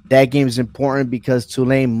Tulane. That game is important because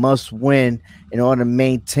Tulane must win in order to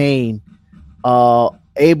maintain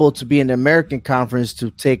able to be in the American Conference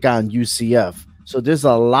to take on UCF. So there's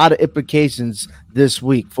a lot of implications this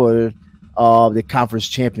week for the conference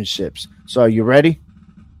championships. So are you ready?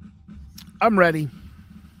 I'm ready.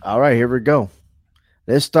 All right, here we go.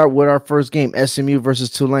 Let's start with our first game, SMU versus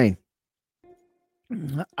Tulane.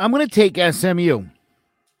 I'm going to take SMU.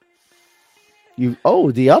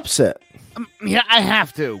 The upset. Yeah, I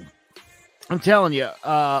have to. I'm telling you.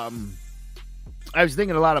 I was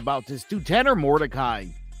thinking a lot about this. Dude, Tanner Mordecai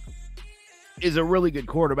is a really good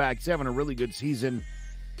quarterback. He's having a really good season.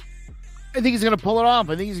 I think he's going to pull it off.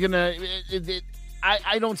 I think he's going to.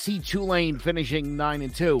 I don't see Tulane finishing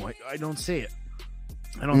 9-2. I don't see it.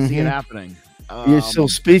 I don't see it happening. You're so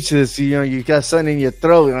speechless. You got something in your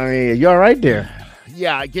throat. I mean, you're all right there.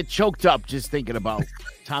 Yeah, I get choked up just thinking about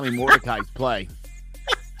Tommy Mordecai's play.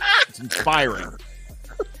 It's inspiring.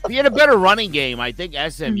 If he had a better running game, I think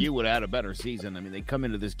SMU would have had a better season. I mean, they come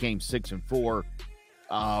into this game 6-4.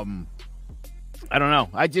 I don't know.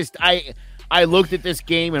 I looked at this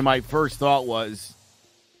game and my first thought was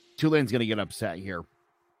Tulane's going to get upset here.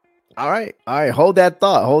 All right. Hold that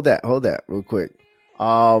thought. Hold that real quick.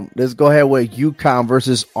 Let's go ahead with UConn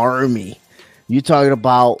versus Army. You talking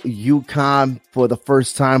about UConn for the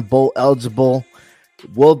first time bowl eligible.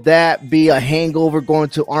 Will that be a hangover going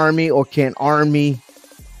to Army, or can Army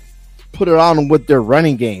put it on them with their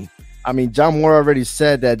running game? I mean, John Moore already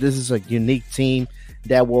said that this is a unique team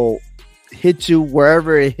that will hit you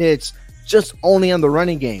wherever it hits, just only on the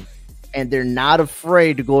running game. And they're not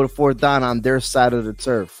afraid to go to fourth down on their side of the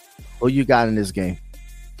turf. What you got in this game?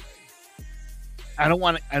 I don't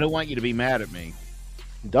want you to be mad at me.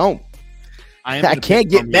 Don't. I can't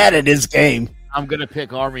get mad at this game. I'm going to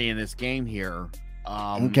pick Army in this game here.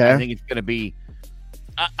 Okay. I think it's going to be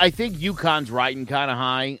I think UConn's riding kind of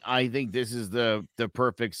high. I think this is the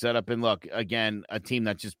perfect setup. And look, again, a team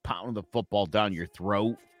that's just pounding the football down your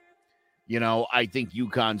throat. I think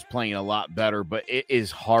UConn's playing a lot better, but it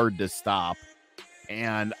is hard to stop.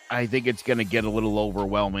 And I think it's going to get a little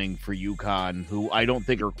overwhelming for UConn, who I don't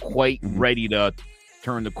think are quite ready to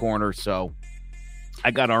turn the corner. So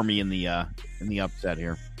I got Army in the upset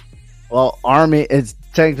here. Well, Army is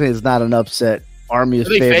technically not an upset. Army is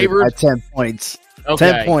favored by 10 points.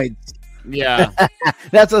 Okay. 10 points. Yeah.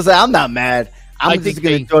 That's what I say. I'm not mad. I'm I just think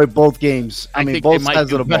going to enjoy both games. I mean, think both they might sides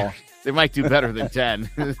do of the ball. better. They might do better than 10.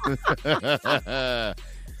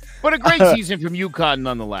 But a great season from UConn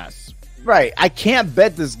nonetheless. Right. I can't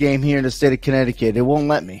bet this game here in the state of Connecticut. It won't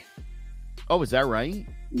let me. Oh, is that right?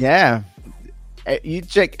 Yeah. You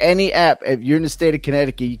check any app. If you're in the state of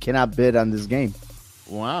Connecticut, you cannot bid on this game.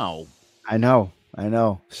 Wow. I know.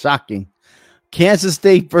 Shocking. Kansas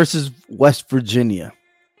State versus West Virginia.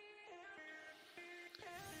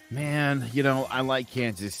 Man, I like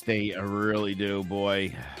Kansas State. I really do,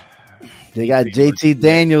 boy. They got JT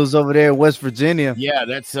Daniels over there in West Virginia. Yeah,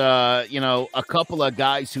 that's a couple of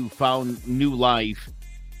guys who found new life.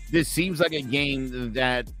 This seems like a game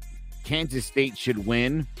that Kansas State should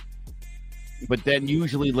win, but then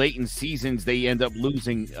usually late in seasons they end up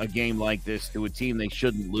losing a game like this to a team they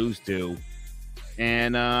shouldn't lose to.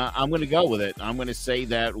 And I'm going to go with it. I'm going to say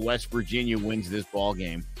that West Virginia wins this ball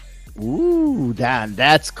game. Ooh,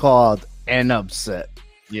 that's called an upset.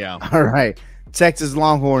 Yeah. All right. Texas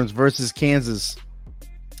Longhorns versus Kansas.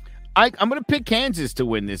 I'm going to pick Kansas to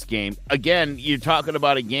win this game. Again, you're talking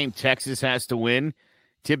about a game Texas has to win.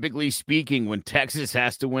 Typically speaking, when Texas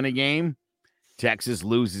has to win a game, Texas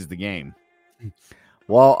loses the game.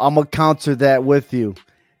 Well, I'm going to counter that with you.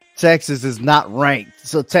 Texas is not ranked,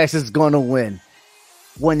 so Texas is going to win.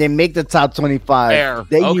 When they make the top 25,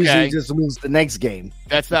 they usually just lose the next game.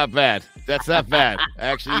 That's not bad.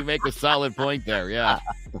 Actually, you make a solid point there. Yeah.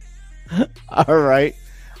 All right.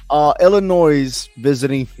 Illinois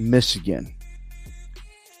visiting Michigan.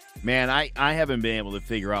 Man, I haven't been able to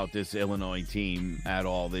figure out this Illinois team at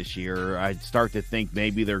all this year. I start to think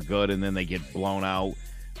maybe they're good and then they get blown out,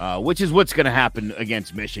 which is what's going to happen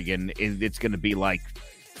against Michigan. It's going to be like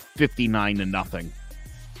 59-0.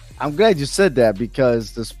 I'm glad you said that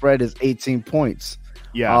because the spread is 18 points.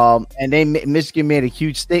 Yeah. And Michigan made a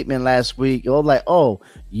huge statement last week. You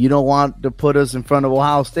don't want to put us in front of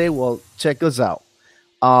Ohio State? Well, check us out.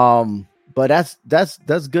 But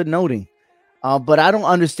that's good noting. But I don't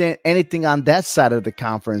understand anything on that side of the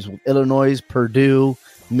conference with Illinois, Purdue,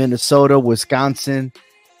 Minnesota, Wisconsin.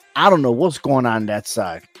 I don't know what's going on that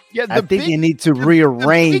side. Yeah, I think you need to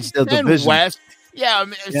rearrange the division. West. Yeah,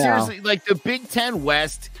 seriously, like the Big Ten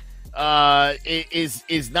West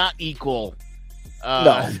is not equal.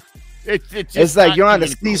 No, it's like you're on a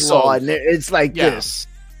seesaw, and it's like this,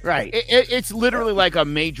 right? It's literally like a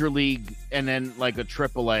major league and then like a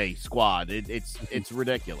AAA squad. It's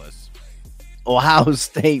ridiculous. Ohio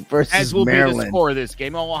State versus as will Maryland. Be the score of this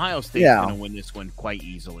game. Ohio State's going to win this one quite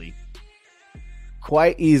easily.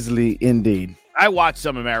 Quite easily, indeed. I watched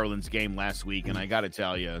some of Maryland's game last week, and I got to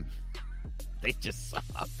tell you, they just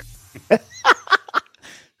suck.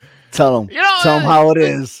 Tell them how it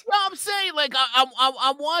is. No, I'm saying, like,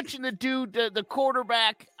 I'm watching the dude, the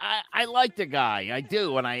quarterback. I like the guy, I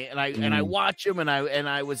do, and I watch him, and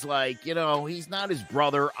I was like, he's not his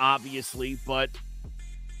brother, obviously, but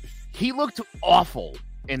he looked awful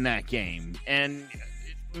in that game, and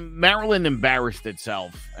Maryland embarrassed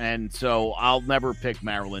itself, and so I'll never pick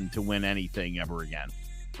Maryland to win anything ever again.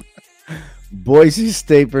 Boise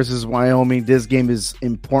State versus Wyoming. This game is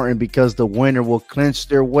important because the winner will clinch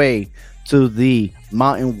their way to the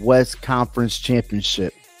Mountain West Conference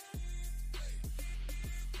Championship.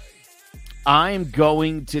 I'm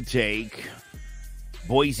going to take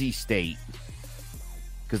Boise State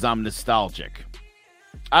because I'm nostalgic.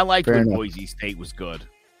 I liked when Boise State was good.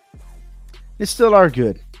 They still are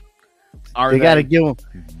good. They got to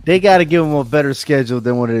give them a better schedule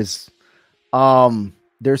than what it is.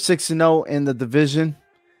 They're 6-0 in the division,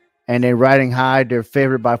 and they're riding high. They're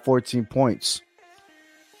favored by 14 points.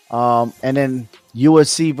 And then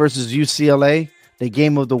USC versus UCLA, the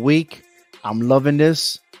game of the week. I'm loving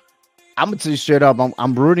this. I'm gonna tell you straight up,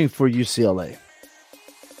 I'm rooting for UCLA.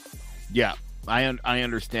 Yeah, I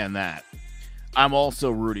understand that. I'm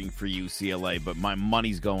also rooting for UCLA, but my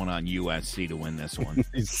money's going on USC to win this one.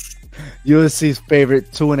 USC's favorite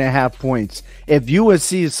 2.5 points. If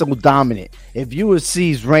USC is so dominant, if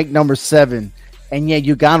USC is ranked number 7, and yet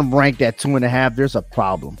you got them ranked at 2.5, there's a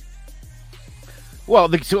problem. Well,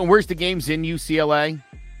 so where's the games in UCLA? Right?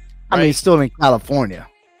 I mean, it's still in California.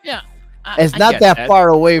 Yeah, it's not that far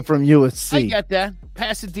away from USC. I get that.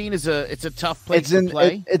 Pasadena's it's a tough place to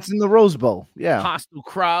play. It's in the Rose Bowl. Yeah, hostile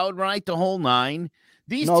crowd, right? The whole nine.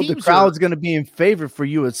 The crowd's going to be in favor for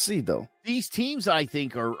USC, though. These teams, I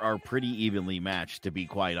think, are pretty evenly matched, to be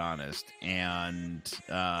quite honest. And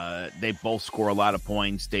they both score a lot of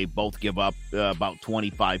points. They both give up about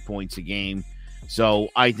 25 points a game. So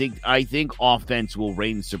I think offense will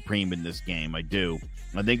reign supreme in this game. I do.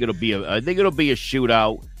 I think it'll be a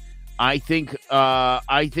shootout. I think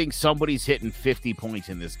somebody's hitting 50 points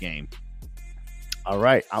in this game. All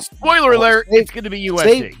right. Spoiler alert, it's going to be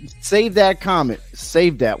USC. Save that comment.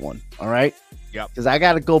 Save that one. All right? Yep. Because I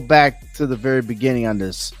got to go back to the very beginning on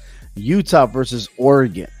this. Utah versus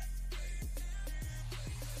Oregon.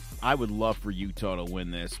 I would love for Utah to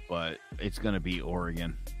win this, but it's going to be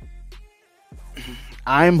Oregon.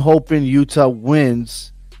 I'm hoping Utah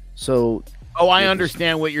wins. So, I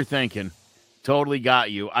understand what you're thinking. Totally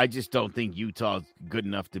got you. I just don't think Utah's good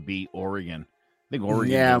enough to beat Oregon. I think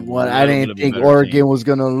Oregon. Yeah, well, I didn't think Oregon was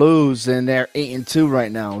going to lose, and they're 8-2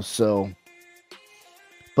 right now. So,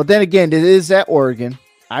 but then again, it is at Oregon.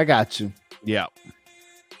 I got you. Yeah.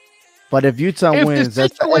 But if Utah wins,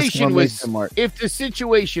 that's the exclamation mark. If the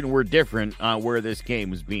situation were different where this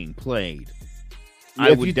game was being played,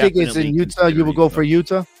 if you think it's in Utah, you would go for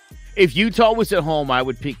Utah? If Utah was at home, I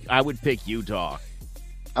would pick Utah.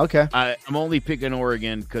 Okay. I'm only picking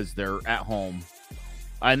Oregon because they're at home.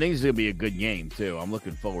 I think it's going to be a good game, too. I'm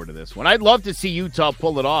looking forward to this one. I'd love to see Utah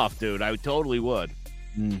pull it off, dude. I totally would.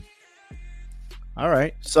 All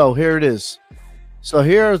right. So here it is. So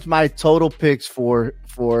here's my total picks for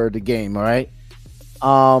the game, all right?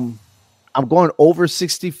 I'm going over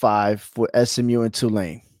 65 for SMU and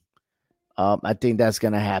Tulane. I think that's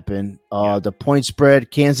going to happen. The point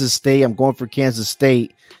spread, Kansas State, I'm going for Kansas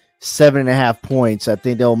State, 7.5 points. I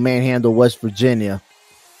think they'll manhandle West Virginia.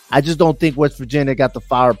 I just don't think West Virginia got the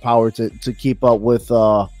firepower to keep up with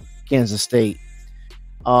Kansas State.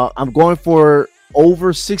 I'm going for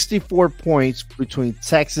over 64 points between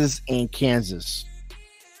Texas and Kansas.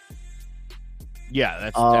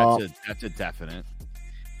 Yeah, that's a definite.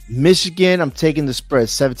 Michigan, I'm taking the spread,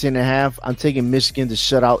 17.5. I'm taking Michigan to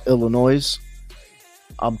shut out Illinois.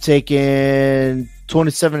 I'm taking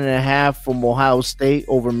 27.5 from Ohio State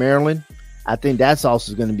over Maryland. I think that's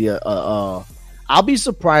also going to be I'll be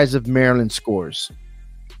surprised if Maryland scores.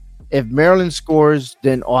 If Maryland scores,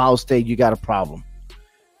 then Ohio State, you got a problem.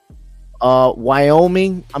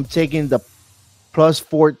 Wyoming, I'm taking the plus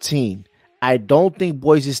 14. I don't think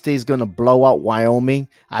Boise State is going to blow out Wyoming.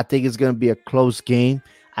 I think it's going to be a close game.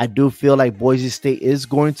 I do feel like Boise State is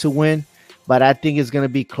going to win, but I think it's going to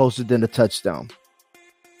be closer than a touchdown.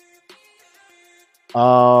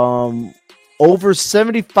 Over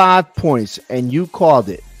 75 points, and you called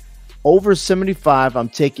it. Over 75, I'm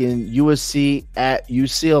taking USC at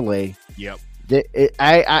UCLA. Yep.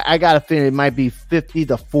 I got a feeling it might be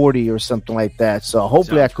 50-40 or something like that. So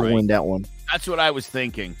hopefully I can win that one. That's what I was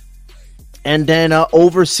thinking. And then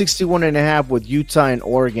over 61.5 with Utah and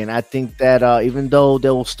Oregon. I think that even though they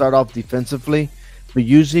will start off defensively, but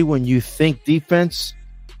usually when you think defense,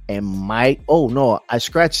 it might. Oh, no, I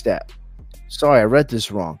scratched that. Sorry, I read this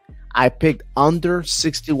wrong. I picked under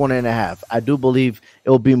 61.5. I do believe it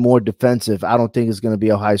will be more defensive. I don't think it's going to be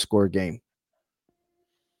a high score game.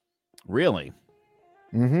 Really?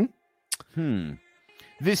 Mm-hmm.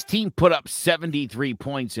 This team put up 73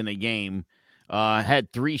 points in a game,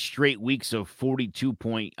 had 3 straight weeks of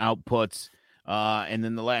 42-point outputs, and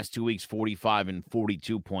then the last 2 weeks, 45 and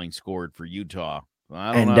 42 points scored for Utah.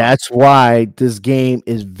 I don't know. That's why this game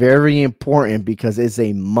is very important because it's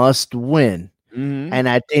a must win. Mm-hmm. And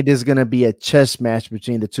I think there's going to be a chess match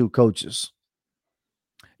between the two coaches.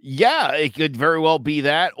 Yeah, it could very well be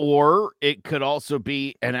that, or it could also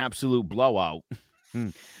be an absolute blowout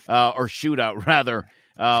or shootout, rather,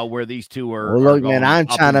 where these two are. Well, look, man, I'm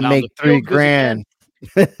trying to make $3,000.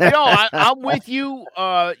 I'm with you.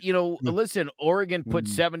 Listen, Oregon put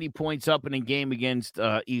 70 points up in a game against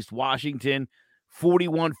East Washington,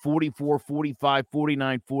 41, 44, 45,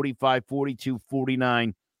 49, 45, 42,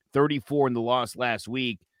 49. 34 in the loss last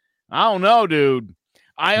week. I don't know, dude.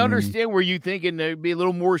 I understand where you're thinking there'd be a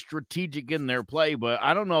little more strategic in their play, but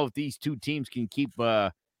I don't know if these two teams can keep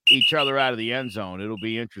each other out of the end zone. It'll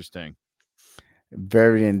be interesting.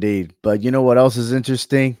 Very indeed. But you know what else is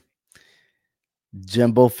interesting?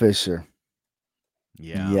 Jimbo Fisher.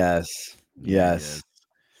 Yeah. Yes.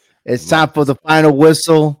 It's time for the final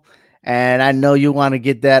whistle, and I know you want to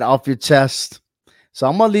get that off your chest. So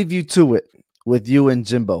I'm going to leave you to it. With you and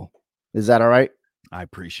Jimbo. Is that all right? I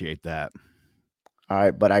appreciate that. All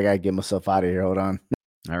right, but I got to get myself out of here. Hold on.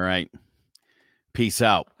 All right. Peace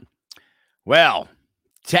out. Well,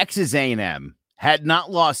 Texas A&M had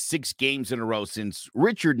not lost 6 games in a row since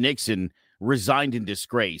Richard Nixon resigned in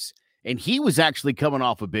disgrace, and he was actually coming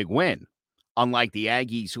off a big win, unlike the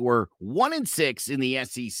Aggies, who were 1-6 in the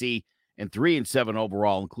SEC and 3-7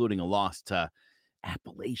 overall, including a loss to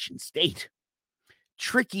Appalachian State.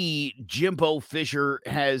 Tricky Jimbo Fisher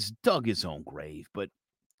has dug his own grave, but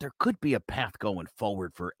there could be a path going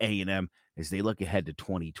forward for A&M as they look ahead to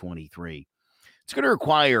 2023. it's going to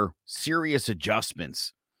require serious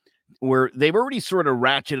adjustments where they've already sort of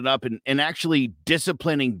ratcheted up and actually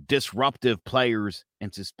disciplining disruptive players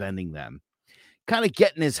and suspending them, kind of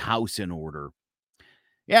getting his house in order.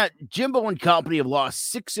 Yeah, Jimbo and company have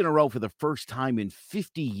lost 6 in a row for the first time in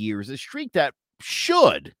 50 years, a streak that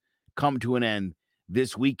should come to an end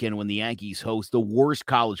this weekend when the Yankees host the worst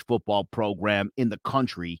college football program in the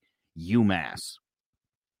country, UMass.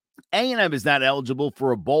 A&M is not eligible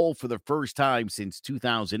for a bowl for the first time since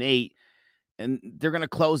 2008, and they're going to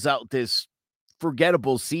close out this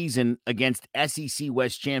forgettable season against SEC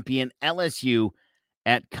West champion LSU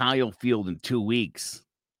at Kyle Field in 2 weeks.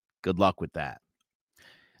 Good luck with that.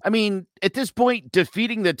 I mean, at this point,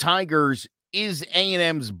 defeating the Tigers is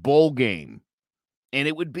A&M's bowl game, and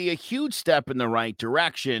it would be a huge step in the right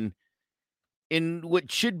direction in what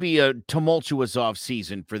should be a tumultuous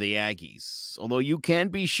offseason for the Aggies. Although you can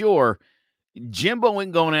be sure Jimbo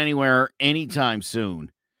ain't going anywhere anytime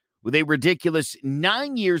soon. With a ridiculous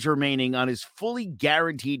 9 years remaining on his fully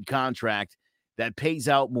guaranteed contract that pays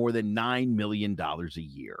out more than $9 million a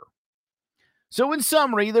year. So in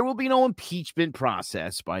summary, there will be no impeachment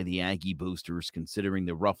process by the Aggie boosters considering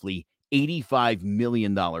the roughly $85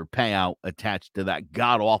 million payout attached to that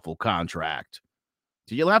god-awful contract.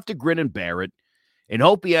 So you'll have to grin and bear it and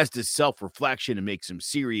hope he has to self-reflection and make some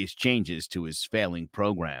serious changes to his failing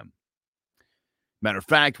program. Matter of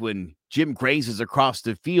fact, when Jim grazes across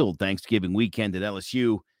the field Thanksgiving weekend at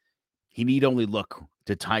LSU, he need only look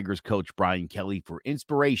to Tigers coach Brian Kelly for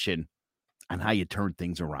inspiration on how you turn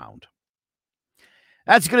things around.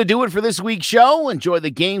 That's going to do it for this week's show. Enjoy the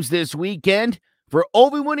games this weekend. For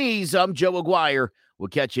Obi Winiz, I'm Joe Aguirre. We'll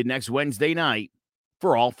catch you next Wednesday night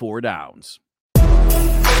for All Four Downs.